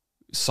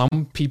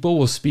 some people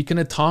will speak in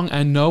a tongue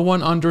and no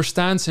one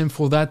understands him,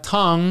 for that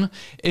tongue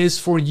is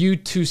for you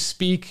to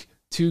speak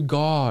to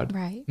God,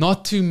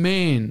 not to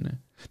men.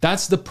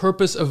 That's the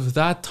purpose of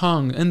that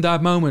tongue in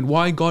that moment,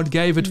 why God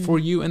gave it for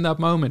you in that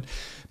moment.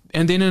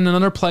 And then in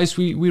another place,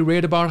 we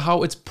read about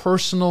how it's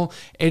personal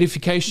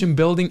edification,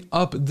 building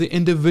up the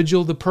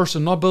individual, the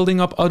person, not building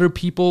up other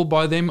people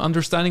by them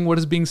understanding what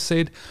is being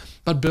said,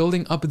 but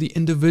building up the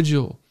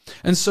individual.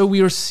 And so we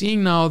are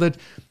seeing now that,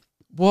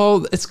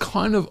 well, it's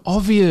kind of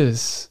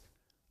obvious,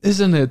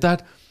 isn't it,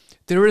 that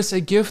there is a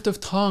gift of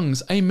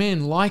tongues,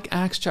 amen, like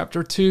Acts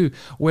chapter 2,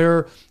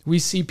 where we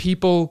see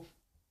people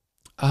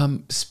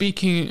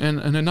speaking in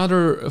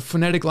another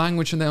phonetic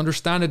language and they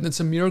understand it, and it's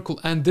a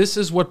miracle. And this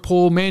is what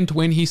Paul meant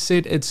when he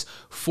said it's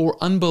for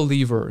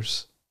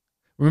unbelievers.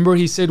 Remember,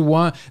 he said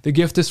the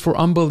gift is for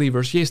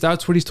unbelievers. Yes,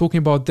 that's what he's talking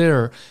about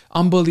there.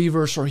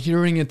 Unbelievers are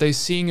hearing it, they're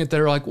seeing it,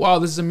 they're like, wow,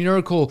 this is a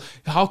miracle.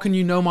 How can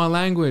you know my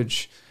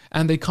language?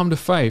 And they come to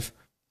faith.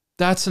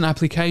 That's an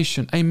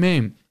application,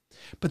 amen.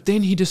 But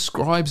then he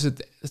describes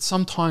it that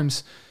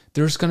sometimes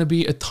there's going to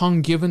be a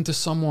tongue given to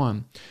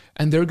someone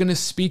and they're going to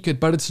speak it,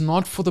 but it's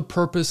not for the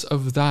purpose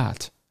of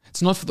that.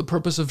 It's not for the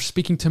purpose of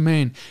speaking to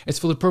men. It's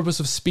for the purpose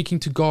of speaking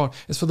to God.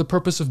 It's for the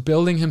purpose of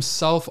building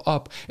himself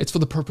up. It's for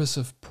the purpose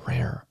of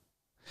prayer.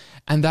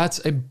 And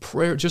that's a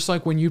prayer. Just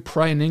like when you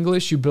pray in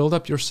English, you build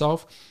up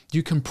yourself.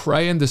 You can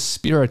pray in the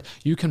Spirit.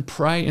 You can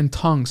pray in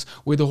tongues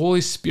where the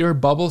Holy Spirit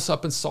bubbles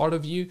up inside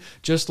of you,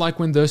 just like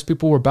when those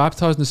people were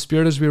baptized in the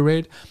Spirit, as we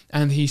read,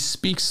 and he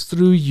speaks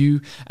through you,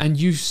 and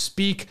you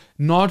speak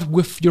not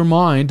with your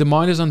mind. The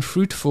mind is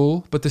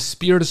unfruitful, but the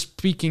Spirit is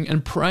speaking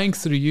and praying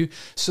through you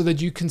so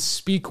that you can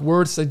speak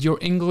words that your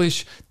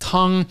English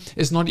tongue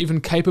is not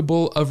even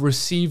capable of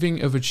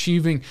receiving, of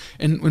achieving.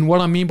 And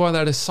what I mean by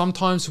that is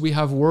sometimes we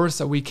have words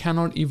that we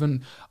cannot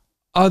even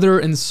utter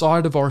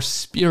inside of our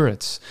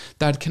spirits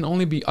that can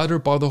only be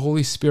uttered by the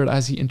Holy Spirit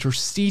as He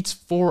intercedes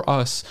for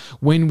us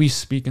when we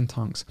speak in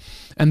tongues.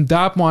 And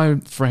that, my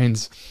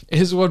friends,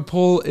 is what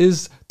Paul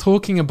is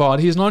talking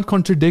about. He's not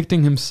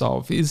contradicting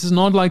himself. This is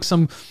not like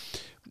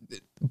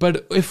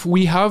but if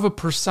we have a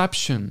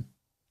perception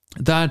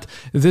that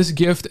this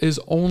gift is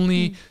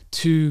only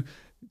to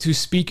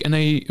speak in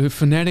a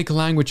phonetic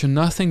language and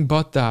nothing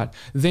but that,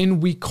 then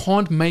we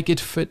can't make it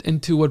fit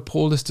into what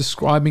Paul is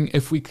describing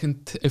if we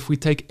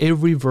take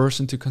every verse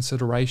into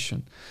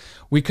consideration.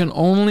 We can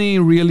only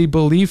really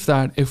believe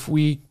that if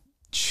we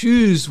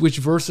choose which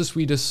verses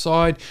we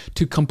decide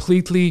to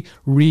completely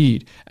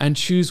read and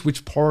choose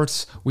which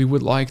parts we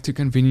would like to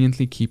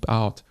conveniently keep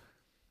out.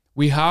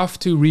 We have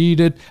to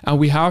read it, and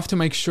we have to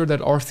make sure that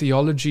our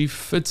theology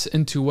fits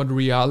into what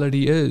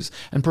reality is.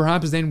 And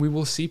perhaps then we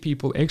will see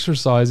people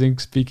exercising,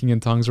 speaking in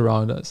tongues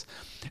around us.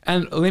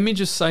 And let me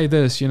just say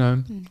this,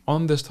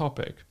 on this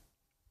topic.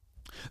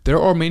 There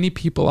are many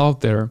people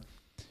out there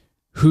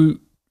who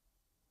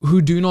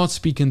do not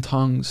speak in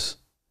tongues,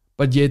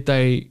 but yet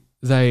they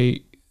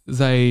say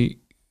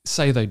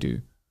they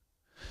do.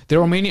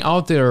 There are many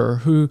out there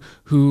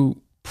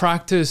who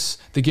practice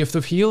the gift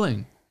of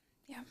healing.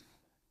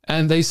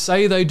 And they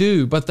say they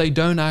do, but they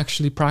don't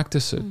actually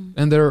practice it.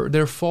 And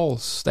they're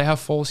false. They have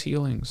false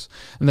healings.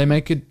 And they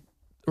make it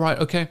right.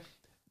 Okay,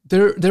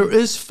 there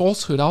is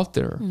falsehood out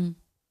there.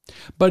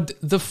 But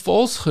the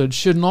falsehood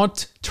should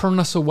not turn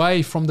us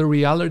away from the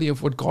reality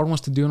of what God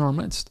wants to do in our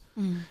midst.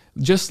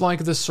 Just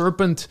like the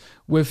serpent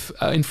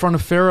in front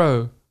of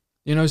Pharaoh.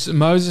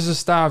 Moses'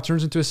 staff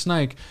turns into a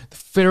snake.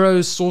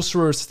 Pharaoh's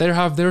sorcerers, they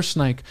have their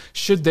snake.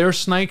 Should their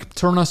snake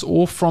turn us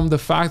off from the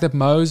fact that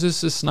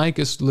Moses' snake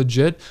is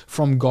legit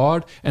from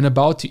God and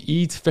about to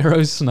eat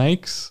Pharaoh's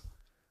snakes?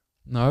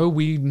 No,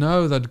 we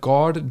know that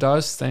God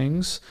does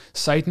things.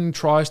 Satan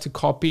tries to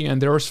copy,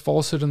 and there is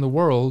falsehood in the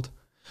world.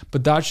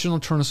 But that should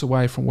not turn us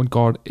away from what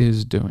God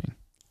is doing.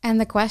 And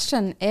the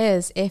question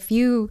is, if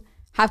you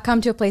have come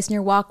to a place in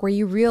your walk where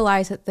you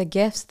realize that the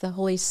gifts of the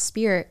Holy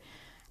Spirit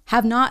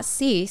have not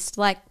ceased,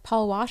 like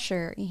Paul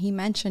Washer, he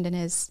mentioned in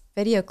his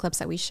video clips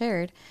that we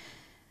shared,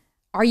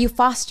 are you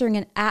fostering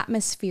an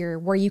atmosphere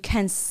where you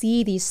can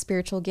see these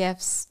spiritual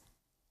gifts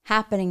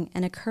happening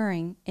and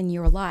occurring in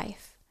your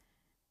life?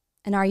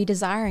 And are you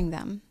desiring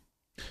them?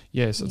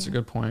 Yes, that's a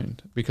good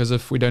point. Because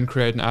if we don't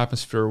create an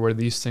atmosphere where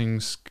these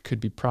things could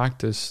be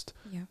practiced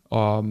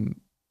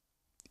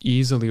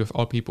easily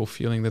without people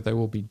feeling that they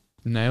will be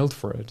nailed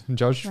for it and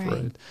judged for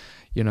it,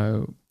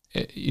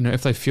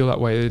 if they feel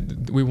that way,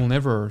 we will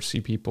never see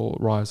people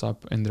rise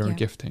up in their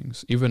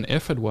giftings, even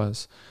if it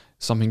was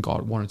something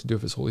God wanted to do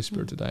with His Holy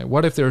Spirit today.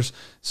 What if there's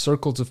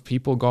circles of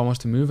people God wants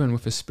to move in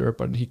with His Spirit,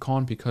 but He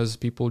can't because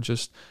people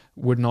just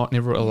would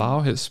never allow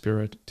His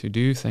Spirit to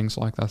do things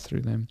like that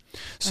through them?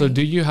 So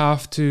do you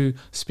have to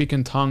speak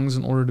in tongues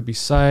in order to be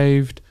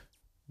saved?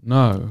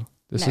 No,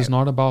 this is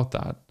not about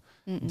that.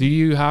 Do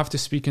you have to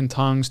speak in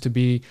tongues to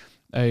be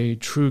a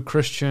true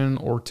Christian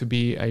or to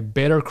be a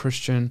better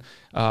Christian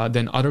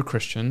than other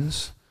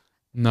Christians?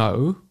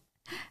 No.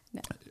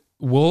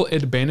 Will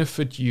it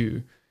benefit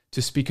you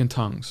to speak in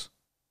tongues?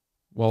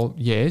 Well,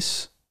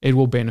 yes, it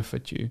will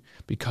benefit you,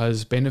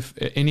 because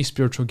any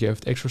spiritual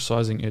gift,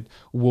 exercising it,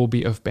 will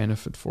be of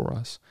benefit for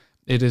us.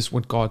 It is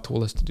what God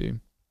told us to do.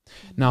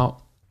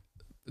 Now,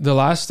 the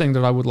last thing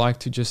that I would like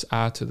to just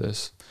add to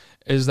this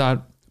is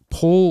that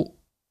Paul,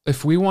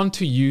 if we want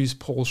to use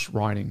Paul's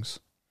writings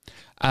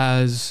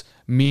as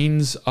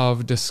means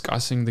of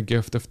discussing the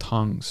gift of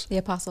tongues. The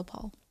Apostle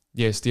Paul.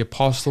 Yes, the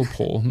Apostle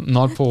Paul,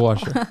 not Paul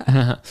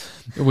Washer.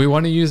 We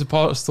want to use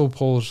Apostle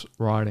Paul's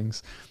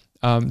writings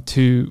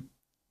to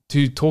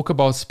talk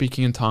about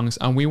speaking in tongues,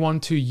 and we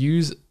want to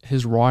use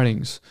his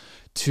writings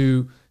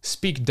to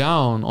speak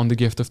down on the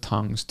gift of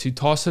tongues, to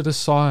toss it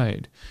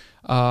aside,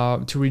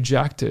 to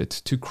reject it,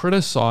 to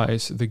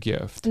criticize the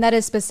gift. And that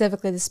is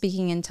specifically the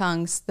speaking in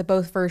tongues, the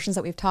both versions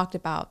that we've talked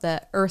about,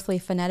 the earthly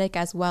phonetic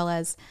as well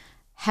as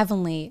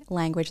heavenly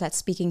language that's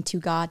speaking to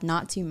God,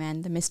 not to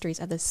men, the mysteries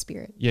of the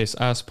Spirit. Yes,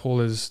 as Paul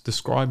is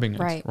describing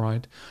it,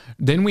 right?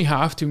 Then we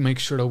have to make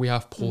sure that we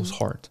have Paul's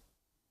heart.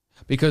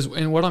 Because,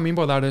 and what I mean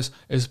by that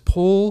is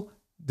Paul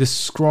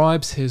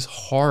describes his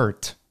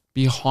heart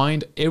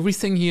behind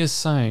everything he is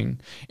saying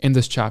in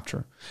this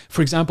chapter.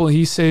 For example,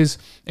 he says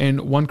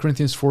in 1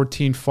 Corinthians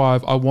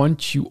 14:5, I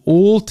want you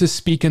all to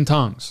speak in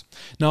tongues.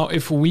 Now,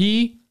 if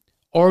we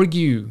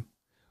argue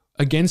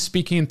against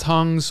speaking in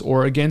tongues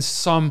or against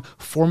some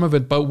form of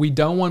it, but we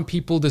don't want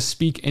people to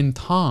speak in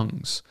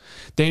tongues,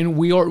 then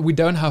we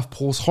don't have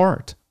Paul's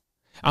heart.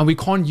 And we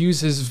can't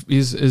use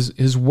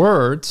his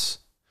words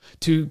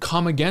to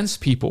come against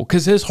people,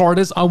 because his heart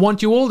is, I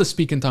want you all to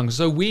speak in tongues.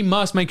 So we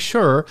must make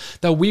sure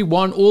that we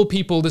want all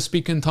people to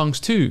speak in tongues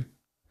too.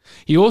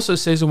 He also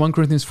says in 1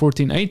 Corinthians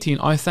 14:18,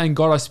 I thank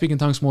God I speak in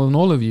tongues more than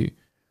all of you.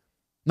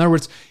 In other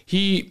words,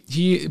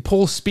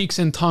 Paul speaks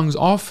in tongues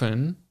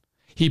often,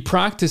 he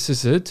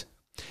practices it,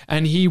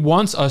 and he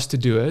wants us to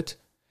do it.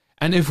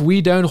 And if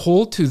we don't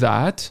hold to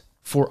that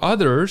for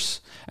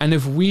others, and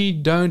if we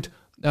don't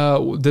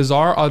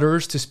desire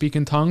others to speak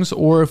in tongues,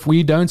 or if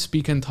we don't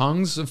speak in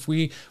tongues, if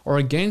we are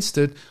against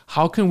it,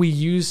 how can we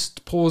use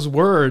Paul's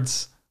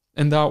words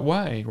in that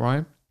way,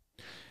 right?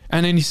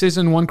 And then he says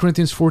in 1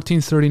 Corinthians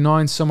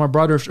 14:39, so my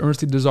brothers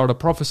earnestly desire to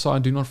prophesy,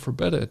 and do not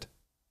forbid it.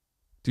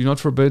 Do not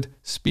forbid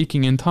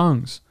speaking in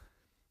tongues.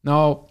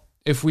 Now,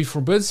 if we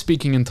forbid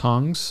speaking in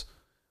tongues,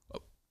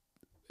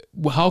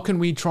 how can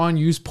we try and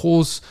use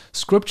Paul's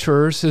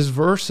scriptures, his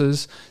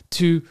verses,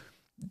 to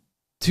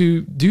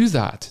do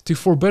that, to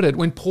forbid it,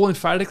 when Paul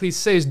emphatically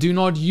says, do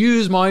not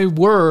use my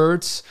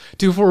words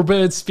to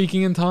forbid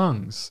speaking in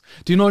tongues.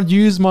 Do not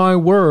use my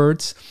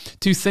words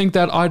to think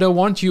that I don't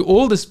want you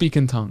all to speak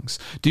in tongues.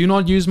 Do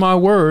not use my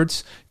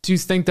words to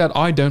think that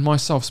I don't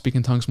myself speak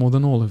in tongues more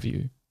than all of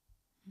you.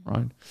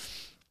 Right?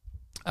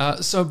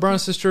 So,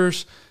 brothers and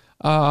sisters,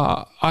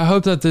 I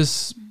hope that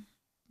this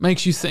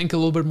makes you think a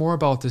little bit more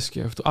about this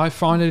gift. I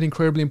find it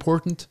incredibly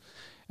important.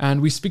 And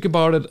we speak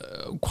about it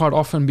quite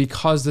often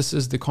because this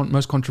is the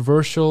most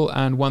controversial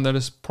and one that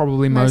is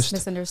probably most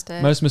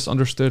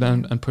misunderstood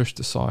and pushed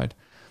aside.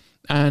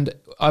 And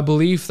I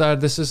believe that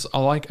this is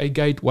like a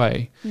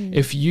gateway.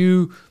 If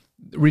you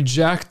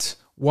reject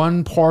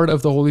one part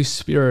of the Holy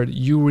Spirit,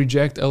 you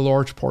reject a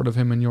large part of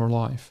Him in your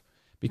life.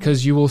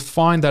 Because you will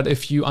find that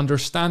if you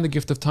understand the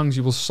gift of tongues,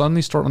 you will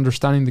suddenly start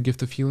understanding the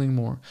gift of healing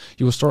more.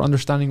 You will start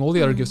understanding all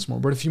the other gifts more.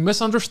 But if you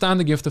misunderstand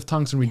the gift of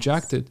tongues and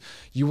reject it,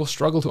 you will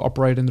struggle to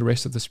operate in the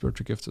rest of the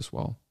spiritual gifts as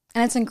well.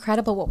 And it's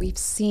incredible what we've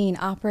seen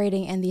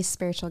operating in these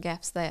spiritual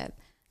gifts, the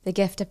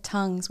gift of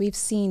tongues. We've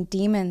seen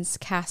demons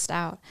cast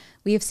out.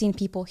 We have seen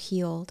people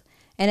healed.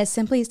 And it's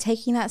simply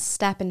taking that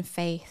step in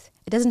faith.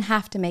 It doesn't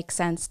have to make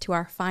sense to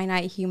our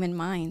finite human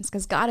minds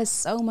because God is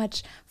so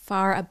much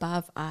far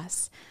above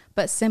us.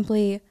 But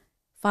simply,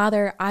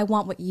 Father, I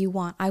want what you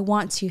want. I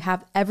want to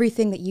have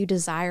everything that you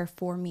desire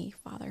for me,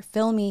 Father.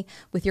 Fill me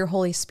with your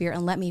Holy Spirit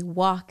and let me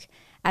walk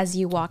as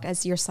you walked,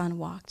 as your Son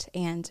walked,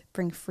 and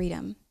bring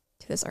freedom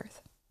to this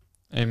earth.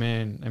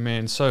 Amen.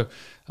 Amen. So,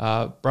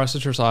 brothers and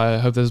sisters, I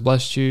hope this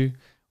blessed you.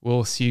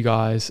 We'll see you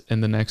guys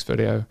in the next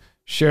video.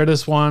 Share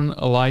this one,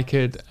 like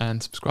it,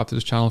 and subscribe to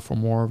this channel for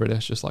more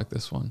videos just like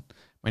this one.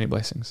 Many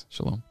blessings.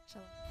 Shalom.